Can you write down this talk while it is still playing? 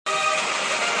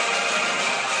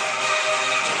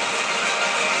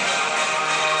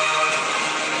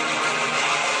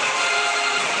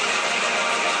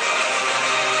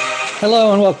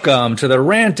Hello and welcome to the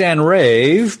Rant and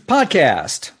Rave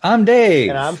podcast. I'm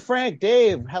Dave. And I'm Frank.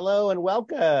 Dave, hello and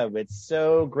welcome. It's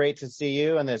so great to see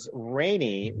you on this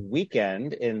rainy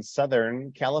weekend in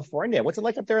Southern California. What's it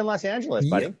like up there in Los Angeles,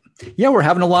 buddy? Yeah, we're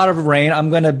having a lot of rain. I'm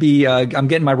going to be, I'm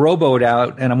getting my rowboat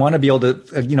out and I want to be able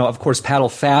to, of course, paddle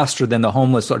faster than the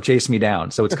homeless or chase me down.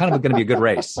 So it's kind of going to be a good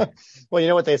race. Well, you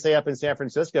know what they say up in San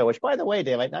Francisco, which, by the way,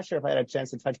 Dave, I'm not sure if I had a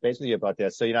chance to touch base with you about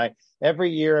this. So,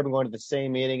 every year I've been going to the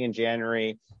same meeting in January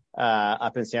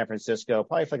up in San Francisco,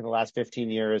 probably for like the last 15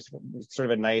 years,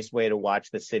 sort of a nice way to watch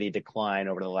the city decline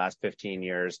over the last 15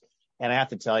 years. And I have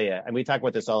to tell you, and we talk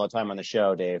about this all the time on the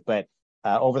show, Dave, but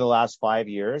over the last 5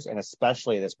 years, and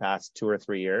especially this past 2 or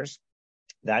 3 years,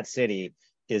 that city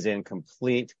is in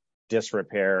complete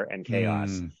disrepair and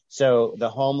chaos. So the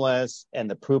homeless and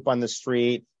the poop on the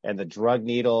street and the drug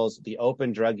needles, the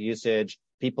open drug usage,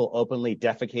 people openly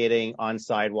defecating on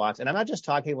sidewalks. And I'm not just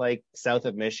talking like south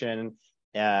of Mission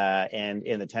and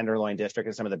in the Tenderloin district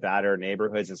and some of the badder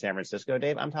neighborhoods in San Francisco,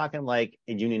 Dave. I'm talking like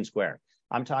in Union Square.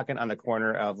 I'm talking on the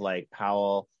corner of like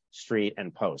Powell Street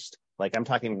and Post. Like I'm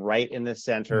talking right in the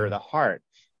center, the heart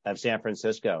of San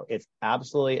Francisco. It's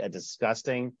absolutely a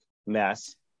disgusting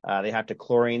mess. They have to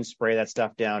chlorine spray that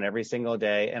stuff down every single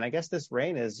day. And I guess this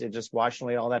rain is just washing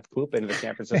away all that poop into the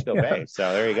San Francisco Bay.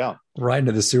 So there you go. Right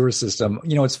into the sewer system.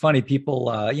 It's funny.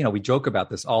 People, we joke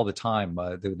about this all the time,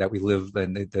 that we live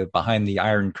in the behind the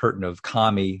iron curtain of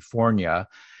California.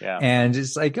 Yeah. And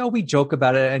it's like, we joke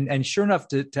about it. And sure enough,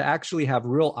 to actually have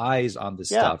real eyes on this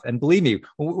stuff. And believe me,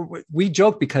 we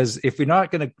joke because if we're not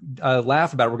going to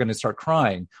laugh about it, we're going to start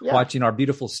crying watching our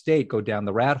beautiful state go down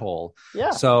the rat hole.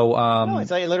 Yeah. So, no, it's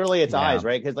like literally it's eyes,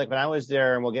 right? Because like when I was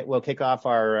there, and we'll kick off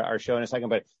our show in a second,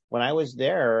 but when I was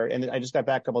there, and I just got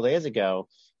back a couple of days ago,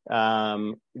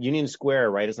 Union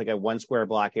Square, right? It's like a 1 square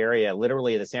block area.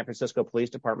 Literally, the San Francisco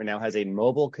Police Department now has a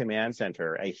mobile command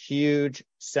center, a huge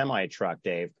semi truck,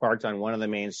 Dave, parked on one of the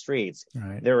main streets.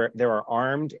 Right. There are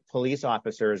armed police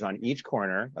officers on each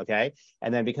corner. Okay.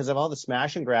 And then because of all the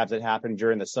smash and grabs that happened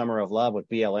during the Summer of Love with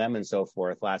BLM and so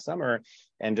forth last summer,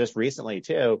 and just recently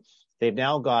too, they've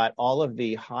now got all of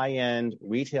the high-end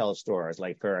retail stores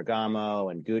like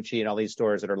Ferragamo and Gucci and all these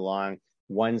stores that are along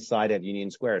one side of Union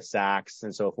Square, Saks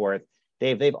and so forth.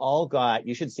 They've all got,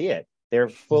 you should see it. They're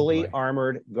fully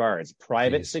armored guards,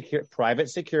 private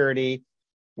security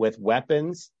with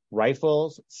weapons,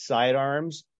 rifles,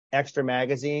 sidearms, extra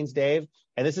magazines, Dave.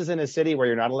 And this is in a city where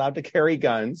you're not allowed to carry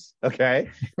guns. Okay.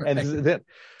 And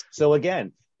so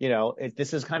again,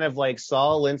 this is kind of like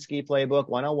Saul Alinsky playbook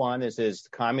 101. This is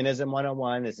communism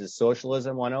 101. This is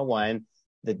socialism 101.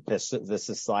 The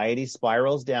society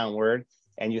spirals downward,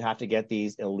 and you have to get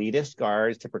these elitist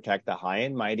guards to protect the high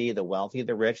and mighty, the wealthy,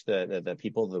 the rich, the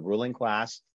people, the ruling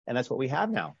class. And that's what we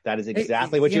have now. That is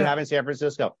exactly what you have in San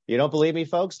Francisco. You don't believe me,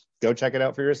 folks? Go check it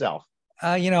out for yourself.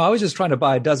 I was just trying to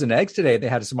buy a dozen eggs today. They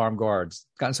had some armed guards.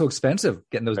 It's gotten so expensive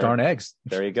getting those darn eggs.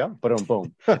 There you go. Boom,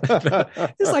 boom.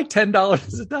 It's like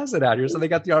 $10 a dozen out here. So they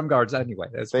got the armed guards anyway.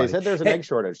 They said there's an egg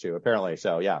shortage too, apparently.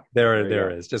 So yeah.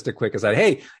 There is. Just a quick aside.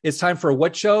 Hey, it's time for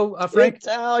what show, Frank?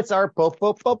 It's our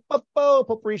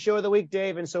potpourri show of the week,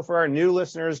 Dave. And so for our new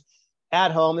listeners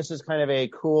at home, this is kind of a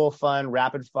cool, fun,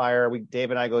 rapid fire. Dave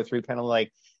and I go through kind of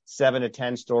like 7 to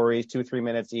 10 stories, 2-3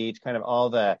 minutes each, kind of all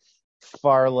the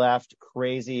far left,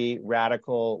 crazy,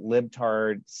 radical,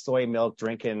 libtard, soy milk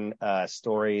drinking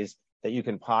stories that you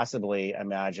can possibly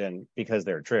imagine because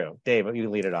they're true. Dave, you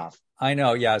can lead it off. I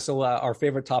know. Yeah. So our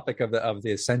favorite topic of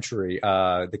the century,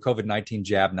 the COVID-19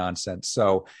 jab nonsense.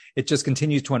 So it just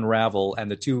continues to unravel. And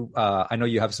the two, I know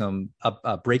you have some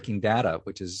breaking data,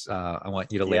 which is I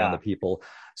want you to lay on the people.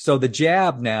 So the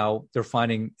jab now they're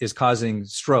finding is causing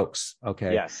strokes.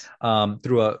 Okay. Yes.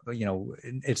 Through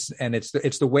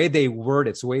it's the way they word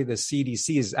it. It's the way the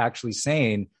CDC is actually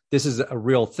saying this is a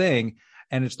real thing.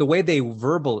 And it's the way they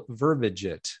verbiage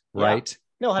it. Right.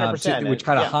 No, 100%. Which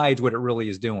kind of hides what it really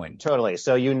is doing. Totally.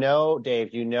 So,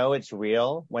 Dave, it's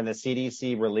real when the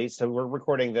CDC released. So we're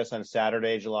recording this on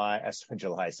Saturday,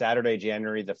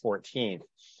 January the 14th.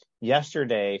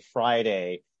 Yesterday,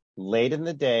 Friday, late in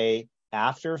the day,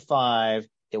 after 5,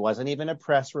 it wasn't even a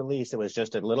press release. It was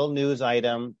just a little news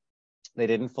item. They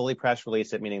didn't fully press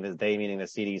release it, meaning the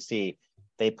CDC.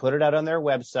 They put it out on their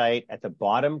website at the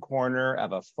bottom corner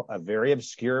of a very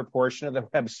obscure portion of the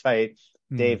website.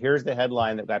 Dave, here's the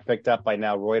headline that got picked up by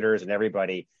now Reuters and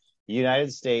everybody.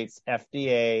 United States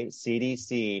FDA,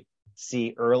 CDC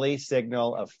see early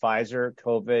signal of Pfizer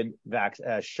COVID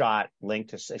shot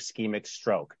linked to ischemic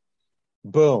stroke.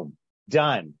 Boom.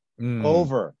 Done.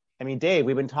 Over. I mean, Dave,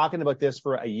 we've been talking about this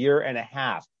for a year and a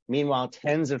half. Meanwhile,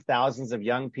 tens of thousands of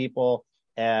young people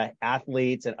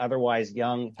athletes and otherwise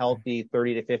young, healthy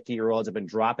 30 to 50-year-olds have been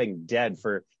dropping dead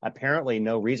for apparently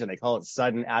no reason. They call it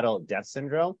sudden adult death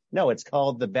syndrome. No, it's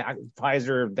called the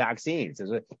Pfizer vaccines.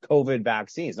 It's a COVID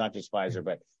vaccines, not just Pfizer,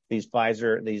 but these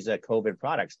COVID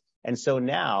products. And so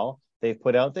now they've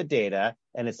put out the data,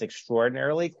 and it's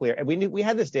extraordinarily clear. And we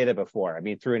had this data before. I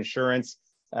mean, through insurance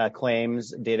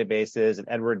claims databases, and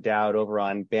Edward Dowd over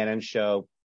on Bannon's show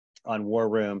on War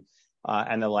Room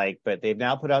and the like. But they've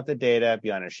now put out the data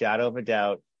beyond a shadow of a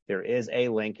doubt. There is a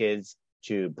linkage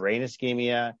to brain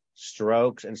ischemia,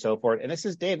 strokes, and so forth. And this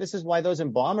is why those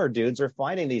embalmer dudes are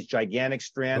finding these gigantic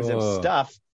strands of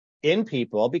stuff in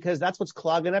people, because that's what's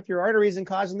clogging up your arteries and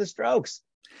causing the strokes.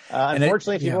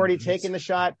 Unfortunately, if you've already taken the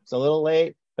shot, it's a little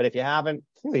late. But if you haven't,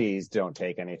 please don't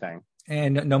take anything.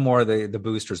 And no more of the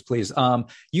boosters, please.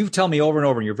 You tell me over and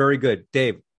over, and you're very good,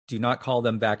 Dave. Do not call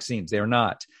them vaccines. They are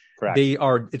not. Correct. They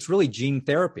are. It's really gene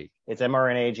therapy. It's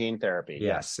mRNA gene therapy.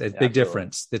 Yes, it's a big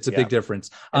difference. It's a big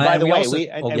difference. And by the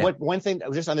way, one thing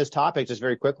just on this topic, just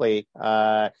very quickly,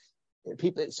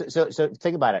 people. So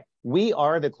think about it. We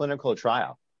are the clinical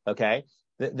trial. Okay.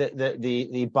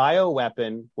 The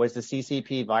bioweapon was the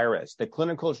CCP virus. The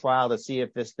clinical trial to see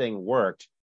if this thing worked,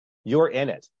 you're in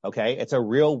it. Okay. It's a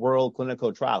real world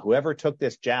clinical trial. Whoever took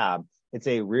this jab, it's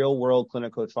a real world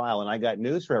clinical trial. And I got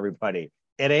news for everybody.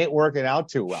 It ain't working out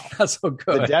too well. That's so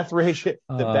good. The death ratio,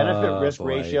 the benefit risk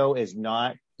ratio is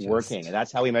not working. And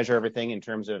that's how we measure everything in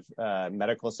terms of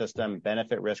medical system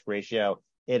benefit risk ratio.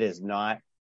 It is not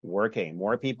working.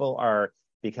 More people are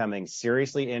becoming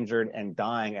seriously injured and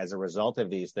dying as a result of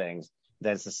these things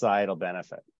than societal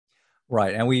benefit.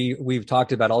 Right. And we've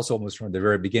talked about also almost from the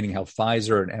very beginning how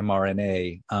Pfizer and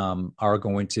mRNA are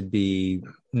going to be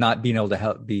not being able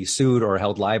to be sued or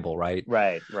held liable. Right.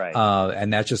 Right.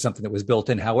 And that's just something that was built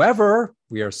in. However,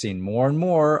 we are seeing more and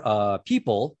more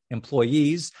people,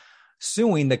 employees,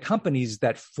 suing the companies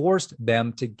that forced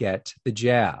them to get the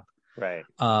jab. Right.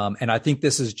 And I think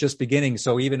this is just beginning.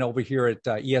 So even over here at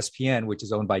ESPN, which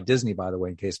is owned by Disney, by the way,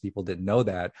 in case people didn't know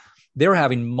that, they're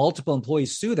having multiple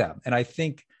employees sue them. And I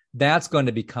think that's going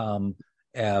to become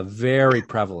very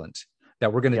prevalent,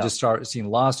 that we're going to just start seeing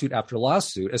lawsuit after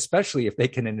lawsuit, especially if they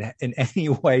can in any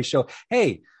way show,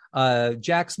 hey,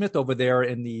 Jack Smith over there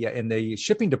in the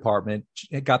shipping department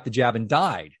got the jab and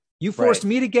died. You forced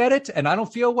me to get it and I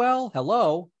don't feel well.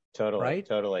 Hello. Totally. Right?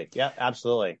 Totally. Yeah,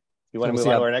 absolutely. You want to move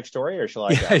on to our next story, or shall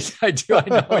I? Yes, I do. I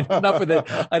know. Enough with it.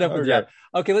 Enough with that.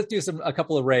 Okay, let's do a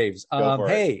couple of raves.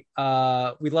 Hey,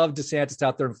 we love DeSantis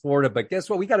out there in Florida, but guess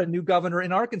what? We got a new governor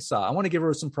in Arkansas. I want to give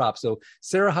her some props. So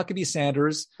Sarah Huckabee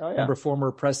Sanders, remember,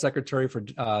 former press secretary for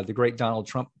the great Donald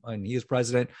Trump when he was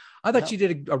president. I thought she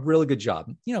did a really good job.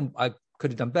 You know, I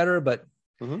could have done better, but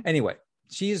anyway,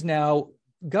 she is now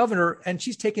governor, and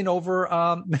she's taking over.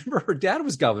 Remember, her dad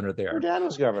was governor there. Her dad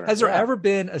was governor. Has there ever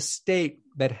been a state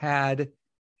that had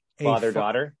a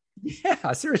father-daughter?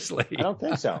 Yeah, seriously. I don't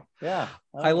think so. Yeah.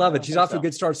 I love it. She's off to a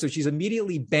good start. So she's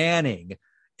immediately banning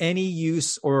any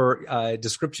use or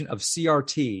description of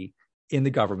CRT in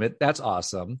the government. That's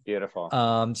awesome. Beautiful.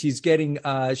 She's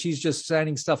just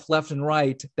signing stuff left and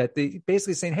right that they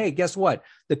basically saying, hey, guess what?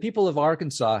 The people of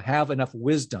Arkansas have enough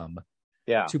wisdom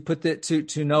to put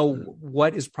to know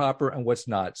what is proper and what's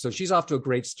not. So she's off to a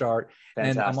great start.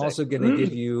 Fantastic. And I'm also going to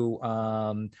give you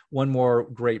one more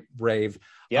great rave.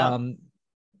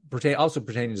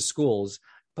 Pertaining to schools.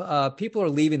 People are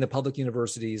leaving the public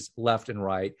universities left and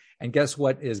right. And guess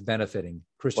what is benefiting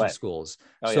Christian schools?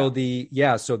 The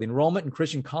enrollment in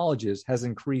Christian colleges has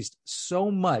increased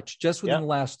so much just within the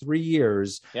last 3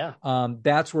 years.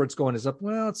 That's where it's going. Is up.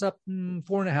 Well, it's up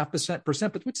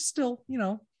 4.5%, but which is still,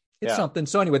 it's something.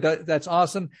 So anyway, that's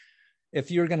awesome. If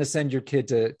you're going to send your kid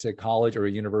to college or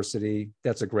a university,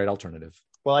 that's a great alternative.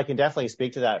 Well, I can definitely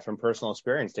speak to that from personal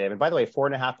experience, Dave. And by the way,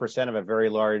 4.5% of a very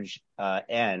large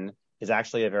N is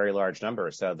actually a very large number.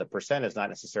 So the percent is not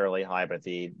necessarily high, but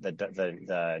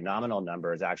the nominal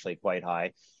number is actually quite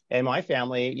high. And my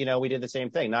family, we did the same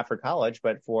thing, not for college,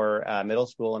 but for middle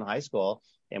school and high school.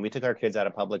 And we took our kids out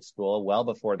of public school well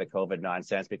before the COVID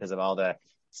nonsense because of all the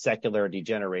secular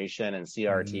degeneration and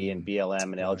CRT and BLM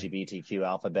and LGBTQ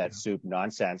alphabet soup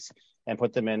nonsense, and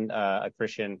put them in a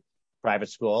Christian private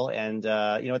school. And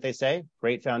you know what they say?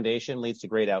 Great foundation leads to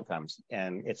great outcomes.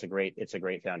 And it's a great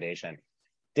foundation.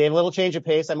 Dave, a little change of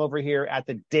pace. I'm over here at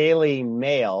the Daily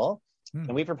Mail.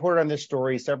 And we've reported on this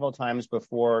story several times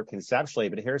before conceptually,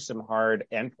 but here's some hard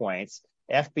endpoints.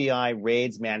 FBI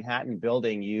raids Manhattan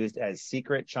building used as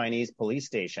secret Chinese police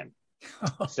station.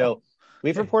 So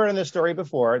we've reported on this story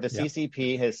before. The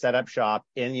CCP has set up shop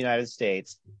in the United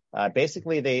States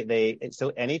Basically,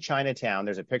 so any Chinatown,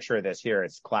 there's a picture of this here.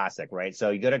 It's classic, right? So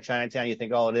you go to Chinatown, you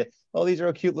think, oh, these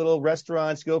are cute little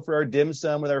restaurants. Go for our dim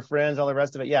sum with our friends, all the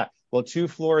rest of it. Yeah. Well, 2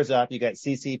 floors up, you got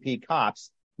CCP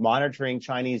cops monitoring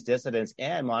Chinese dissidents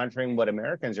and monitoring what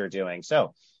Americans are doing.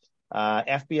 So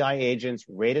FBI agents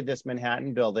raided this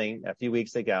Manhattan building a few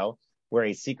weeks ago, where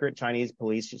a secret Chinese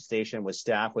police station was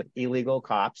staffed with illegal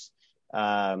cops.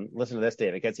 Listen to this,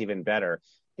 Dave. It gets even better.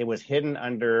 It was hidden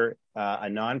under a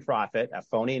nonprofit, a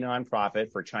phony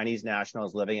nonprofit for Chinese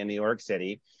nationals living in New York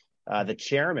City. The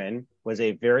chairman was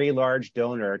a very large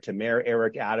donor to Mayor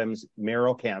Eric Adams'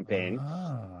 mayoral campaign.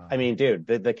 I mean, dude,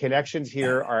 the connections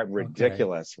here are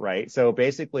ridiculous, right? So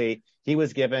basically, he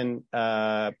was given,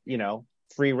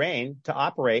 free reign to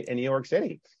operate in New York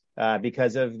City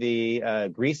because of the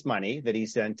grease money that he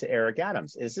sent to Eric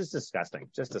Adams. This is disgusting,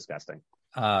 just disgusting.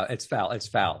 It's foul. It's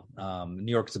foul.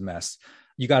 New York's a mess.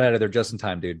 You got out of there just in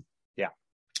time, dude. Yeah.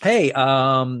 Hey,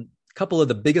 couple of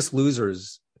the biggest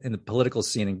losers in the political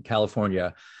scene in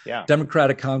California. Yeah.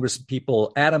 Democratic Congress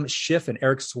people, Adam Schiff and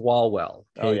Eric Swalwell.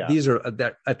 Okay? Oh, yeah. These are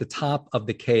at the top of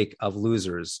the cake of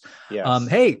losers. Yes.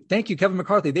 Hey, thank you, Kevin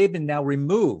McCarthy. They've been now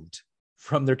removed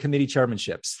from their committee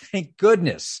chairmanships. Thank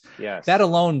goodness. Yes. That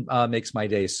alone makes my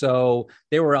day. So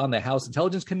they were on the House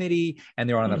Intelligence Committee and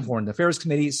they were on the Foreign Affairs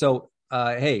Committee. So,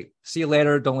 hey, see you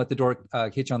later. Don't let the door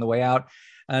hit you on the way out.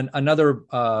 And another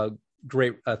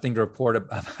great thing to report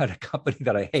about a company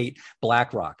that I hate,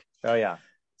 BlackRock. Oh, yeah.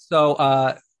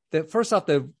 So first off,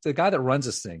 the guy that runs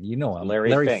this thing, you know him,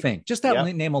 Larry Fink. Just that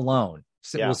name alone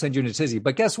will send you into a tizzy.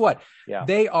 But guess what? Yeah.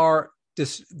 They are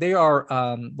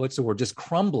just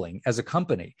crumbling as a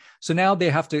company. So now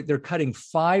they're cutting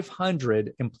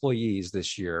 500 employees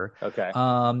this year. Okay.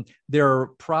 Their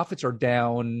profits are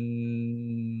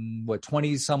down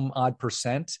 20 some odd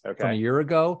percent from a year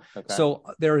ago. Okay. So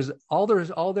there's all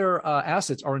their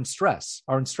assets are in stress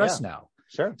now.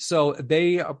 Sure. So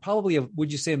they are probably,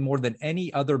 would you say, more than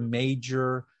any other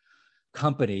major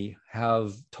company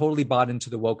have totally bought into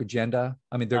the woke agenda?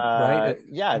 I mean, they're right.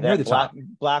 Yeah, they're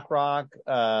BlackRock,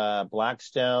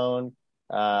 Blackstone,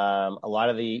 a lot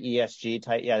of the ESG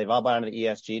type. Yeah, they've all bought into the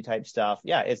ESG type stuff.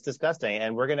 Yeah, it's disgusting.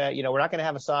 And we're not gonna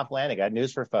have a soft landing. I got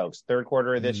news for folks. Third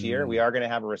quarter of this year, we are gonna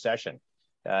have a recession.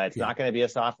 It's not gonna be a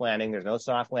soft landing. There's no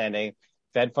soft landing.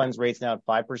 Fed funds rates now at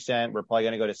 5%. We're probably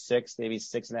gonna go to 6, maybe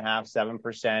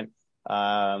 6.5%,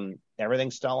 7%.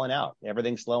 Everything's stalling out.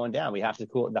 Everything's slowing down. We have to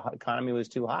cool. The economy was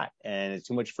too hot and it's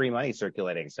too much free money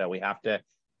circulating. So we got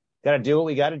to do what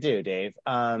we got to do, Dave.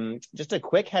 Just a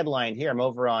quick headline here. I'm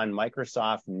over on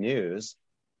Microsoft News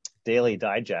Daily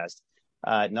Digest.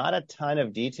 Not a ton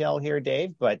of detail here,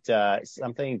 Dave, but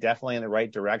something definitely in the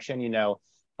right direction. You know,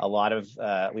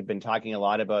 we've been talking a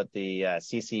lot about the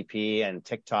CCP and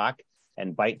TikTok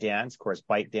and ByteDance. Of course,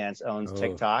 ByteDance owns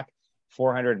TikTok.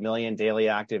 400 million daily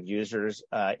active users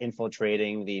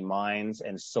infiltrating the minds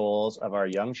and souls of our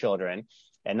young children.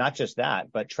 And not just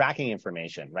that, but tracking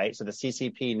information, right? So the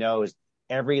CCP knows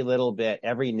every little bit,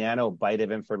 every nanobyte of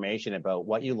information about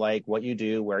what you like, what you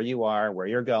do, where you are, where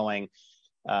you're going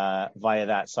via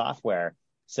that software.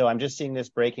 So I'm just seeing this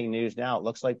breaking news now. It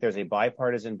looks like there's a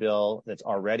bipartisan bill that's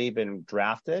already been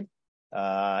drafted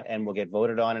and will get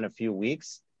voted on in a few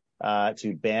weeks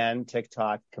to ban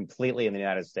TikTok completely in the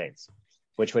United States,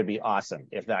 which would be awesome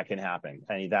if that can happen.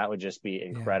 I mean, that would just be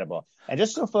incredible. Yeah. And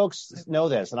just so folks know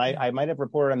this, and I might have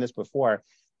reported on this before,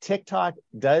 TikTok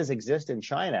does exist in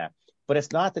China, but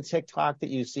it's not the TikTok that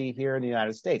you see here in the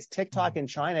United States. TikTok in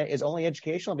China is only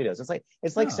educational videos.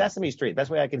 It's like Sesame Street.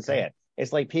 Best way I can say it.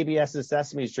 It's like PBS's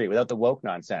Sesame Street without the woke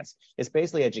nonsense. It's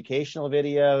basically educational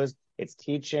videos. It's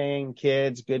teaching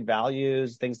kids good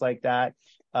values, things like that.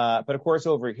 But of course,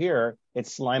 over here,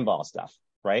 it's slimeball stuff,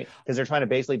 right? Because they're trying to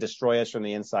basically destroy us from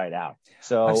the inside out.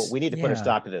 So we need to put a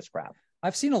stop to this crap.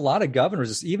 I've seen a lot of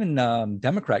governors, even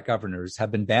Democrat governors,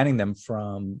 have been banning them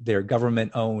from their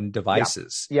government-owned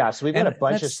devices. Yeah, so we've got a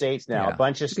bunch of states now. A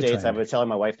bunch of states, I was telling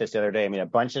my wife this the other day, I mean, a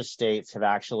bunch of states have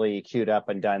actually queued up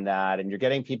and done that. And you're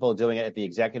getting people doing it at the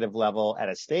executive level, at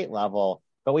a state level.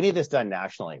 But we need this done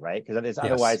nationally, right? Because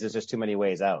otherwise, there's just too many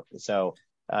ways out. So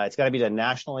it's got to be done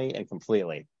nationally and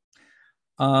completely.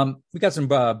 We got some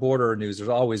border news. There's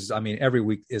always, every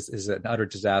week is an utter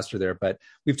disaster there. But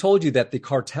we've told you that the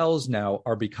cartels now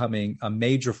are becoming a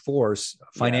major force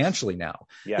financially now.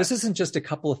 Yes. This isn't just a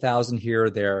couple of thousand here or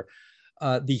there.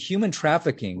 The human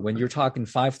trafficking, when you're talking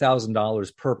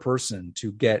 $5,000 per person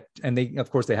to get, and they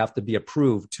have to be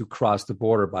approved to cross the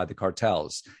border by the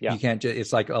cartels. Yeah. You can't.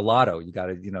 It's like a lotto. You got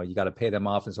to pay them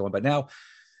off and so on. But now,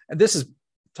 and this is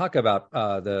talk about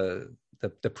the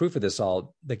the proof of this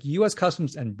all. Like U.S.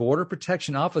 Customs and Border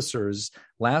Protection officers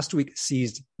last week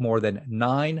seized more than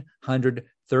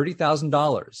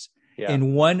 $930,000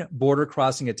 in one border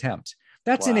crossing attempt.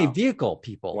 That's in a vehicle,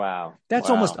 people. Wow. That's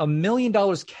almost $1 million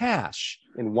cash.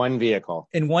 In one vehicle.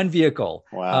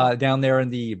 Wow. Down there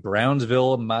in the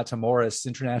Brownsville Matamoros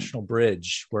International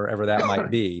Bridge, wherever that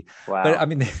might be. Wow. But I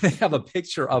mean, they have a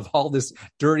picture of all this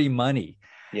dirty money.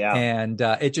 Yeah. And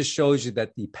it just shows you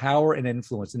that the power and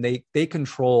influence, and they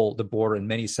control the border in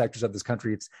many sectors of this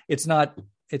country. It's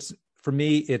for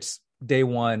me, it's day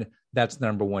one. That's the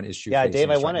number one issue. Yeah, Dave,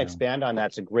 I want to expand on that.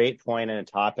 It's a great point and a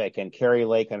topic. And Kari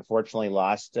Lake unfortunately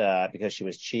lost because she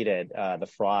was cheated, the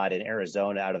fraud in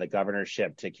Arizona out of the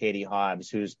governorship to Katie Hobbs,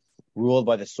 who's ruled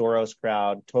by the Soros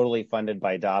crowd, totally funded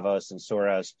by Davos and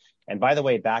Soros. And by the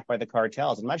way, backed by the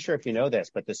cartels. I'm not sure if you know this,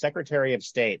 but the Secretary of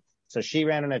State, so she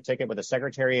ran on a ticket with the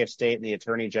Secretary of State and the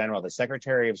Attorney General. The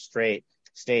Secretary of State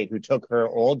who took her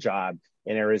old job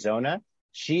in Arizona,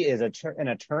 she is an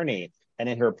attorney. And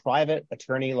in her private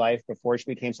attorney life before she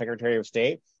became Secretary of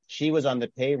State, she was on the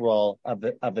payroll of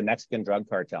the Mexican drug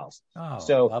cartels. Oh,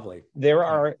 so lovely. There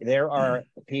are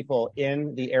people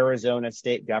in the Arizona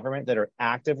state government that are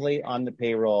actively on the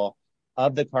payroll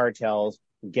of the cartels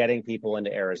getting people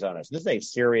into Arizona. So this is a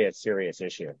serious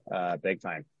issue, big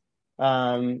time.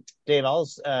 Dave, I'll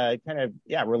kind of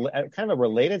a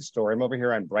related story. I'm over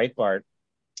here on Breitbart,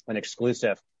 an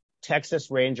exclusive. Texas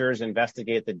Rangers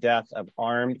investigate the death of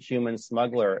armed human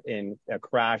smuggler in a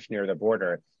crash near the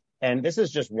border. And this is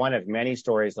just one of many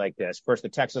stories like this. Of course, the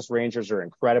Texas Rangers are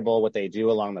incredible, what they do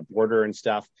along the border and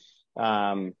stuff.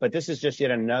 But this is just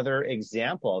yet another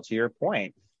example, to your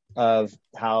point, of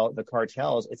how the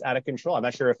cartels, it's out of control. I'm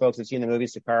not sure if folks have seen the movie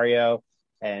Sicario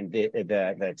and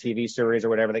the TV series or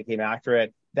whatever that came after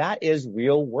it. That is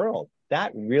real world.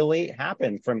 That really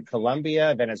happened from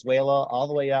Colombia, Venezuela, all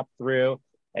the way up through.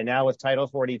 And now with Title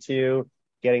 42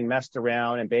 getting messed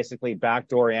around and basically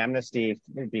backdoor amnesty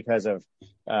because of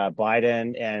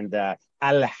Biden and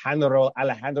Alejandro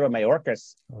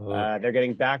Mayorkas, they're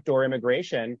getting backdoor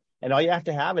immigration. And all you have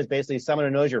to have is basically someone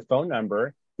who knows your phone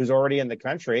number, who's already in the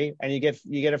country, and you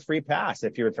get a free pass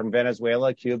if you're from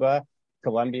Venezuela, Cuba,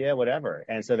 Colombia, whatever.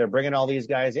 And so they're bringing all these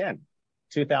guys in,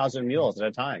 2,000 mules at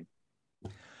a time.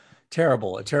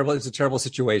 Terrible. It's a terrible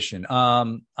situation.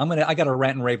 I got a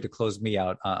rant and rave to close me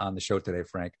out on the show today,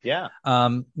 Frank. Yeah.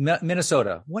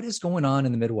 Minnesota. What is going on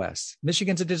in the Midwest?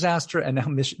 Michigan's a disaster, and now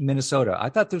Minnesota. I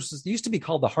thought this used to be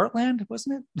called the Heartland,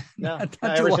 wasn't it? No.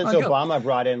 Ever since Obama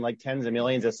brought in like tens of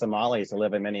millions of Somalis to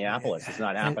live in Minneapolis, it's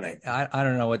not happening. I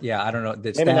don't know what. Yeah, I don't know.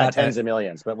 Maybe not tens of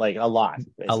millions, but like a lot.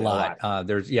 A lot.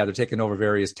 They're taking over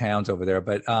various towns over there,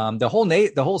 but the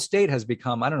whole state has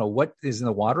become. I don't know what is in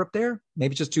the water up there.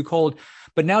 Maybe it's just too cold.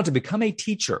 But now to become a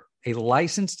teacher, a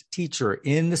licensed teacher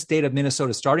in the state of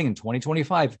Minnesota, starting in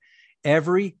 2025,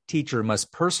 every teacher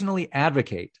must personally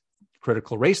advocate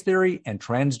critical race theory and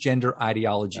transgender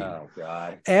ideology. Oh,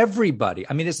 God. Everybody.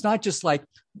 I mean, it's not just like,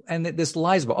 and this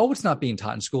lies about, it's not being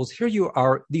taught in schools. Here you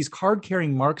are. These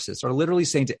card-carrying Marxists are literally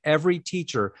saying to every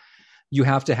teacher, you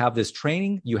have to have this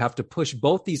training. You have to push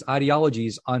both these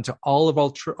ideologies onto all of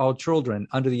our children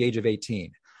under the age of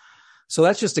 18. So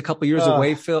that's just a couple of years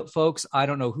away, folks. I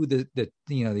don't know who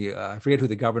I forget who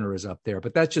the governor is up there,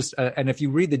 but that's just, and if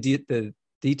you read the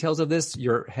details of this,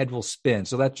 your head will spin.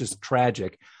 So that's just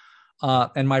tragic.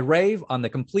 And my rave on the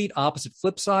complete opposite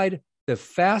flip side, the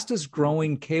fastest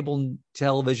growing cable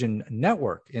television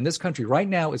network in this country right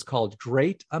now is called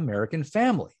Great American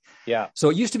Family. Yeah. So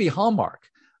it used to be Hallmark.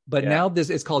 But now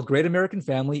it's called Great American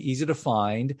Family, easy to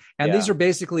find. And these are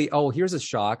basically, here's a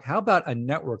shock. How about a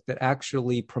network that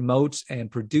actually promotes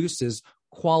and produces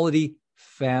quality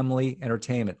family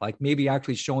entertainment, like maybe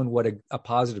actually showing what a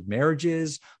positive marriage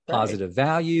is, positive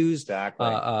values, exactly.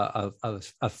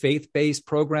 a faith-based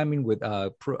programming with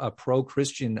a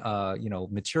pro-Christian,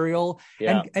 material.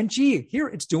 Yeah. And gee, here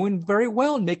it's doing very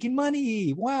well and making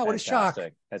money. Wow, what a shock.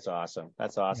 That's awesome.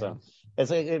 Yeah. It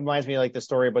reminds me like the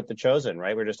story about The Chosen,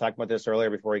 right? We were just talking about this earlier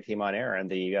before he came on air, and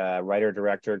the writer,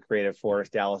 director, creative force,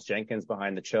 Dallas Jenkins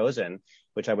behind The Chosen,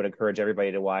 which I would encourage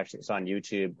everybody to watch. It's on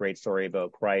YouTube. Great story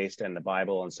about Christ and the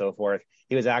Bible and so forth.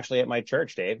 He was actually at my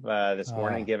church, Dave, this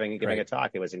morning giving a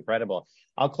talk. It was incredible.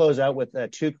 I'll close out with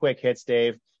two quick hits,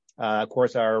 Dave. Of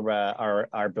course,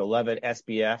 our beloved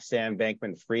SBF, Sam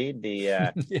Bankman-Fried,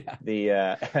 the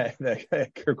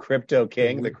crypto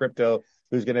king, the crypto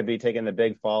who's going to be taking the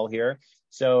big fall here.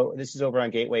 So this is over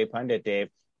on Gateway Pundit, Dave.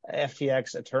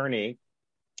 FTX attorney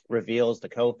reveals the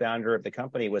co-founder of the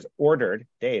company was ordered.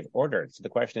 So the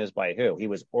question is by who? He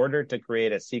was ordered to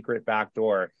create a secret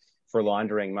backdoor for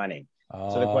laundering money.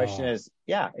 So the question is,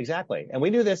 yeah, exactly. And we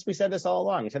knew this. We said this all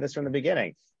along. We said this from the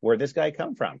beginning. Where'd this guy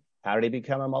come from? How did he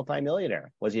become a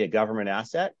multimillionaire? Was he a government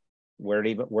asset? Where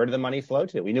did the money flow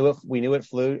to? We knew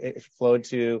it flowed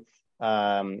to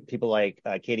people like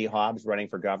Katie Hobbs running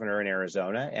for governor in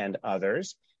Arizona and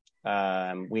others.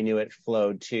 We knew it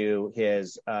flowed to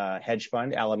his hedge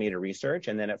fund, Alameda Research,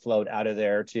 and then it flowed out of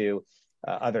there to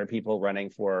other people running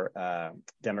for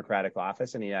Democratic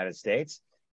office in the United States.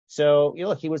 So,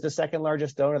 look, he was the second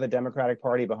largest donor of the Democratic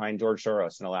Party behind George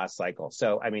Soros in the last cycle.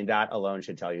 So, I mean, that alone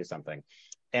should tell you something.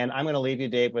 And I'm going to leave you,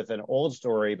 Dave, with an old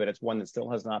story, but it's one that still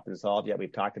has not been solved yet. We've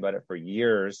talked about it for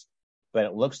years, but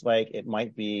it looks like it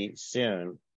might be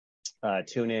soon.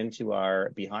 Tune in to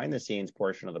our behind the scenes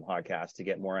portion of the podcast to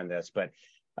get more on this. But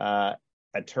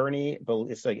attorney,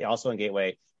 it's like also in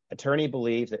Gateway, attorney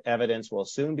believes that evidence will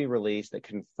soon be released that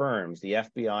confirms the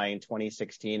FBI in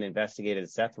 2016 investigated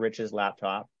Seth Rich's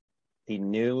laptop. He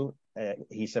knew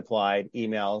he supplied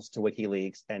emails to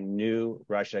WikiLeaks and knew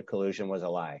Russia collusion was a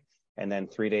lie. And then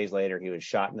 3 days later, he was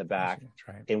shot in the back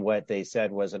in what they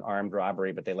said was an armed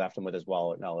robbery, but they left him with his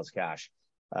wallet and all his cash.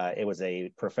 It was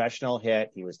a professional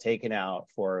hit. He was taken out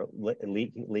for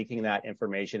leaking that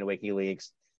information to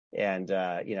WikiLeaks. And,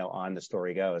 on the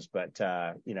story goes. But,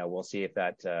 we'll see if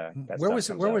that. Where was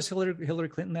Hillary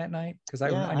Clinton that night? Because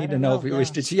I need to know if it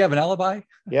was, did she have an alibi?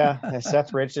 Yeah.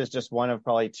 Seth Rich is just one of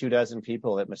probably 24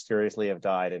 people that mysteriously have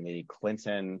died in the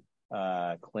Clinton-esque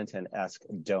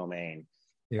domain.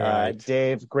 Right.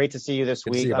 Dave, great to see you this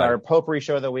week on our Potpourri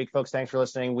Show of the Week. Folks, thanks for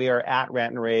listening. We are at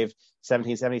Rant and Rave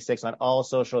 1776 on all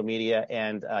social media,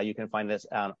 and you can find us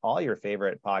on all your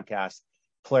favorite podcast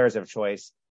players of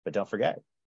choice. But don't forget,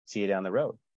 see you down the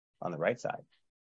road on the right side.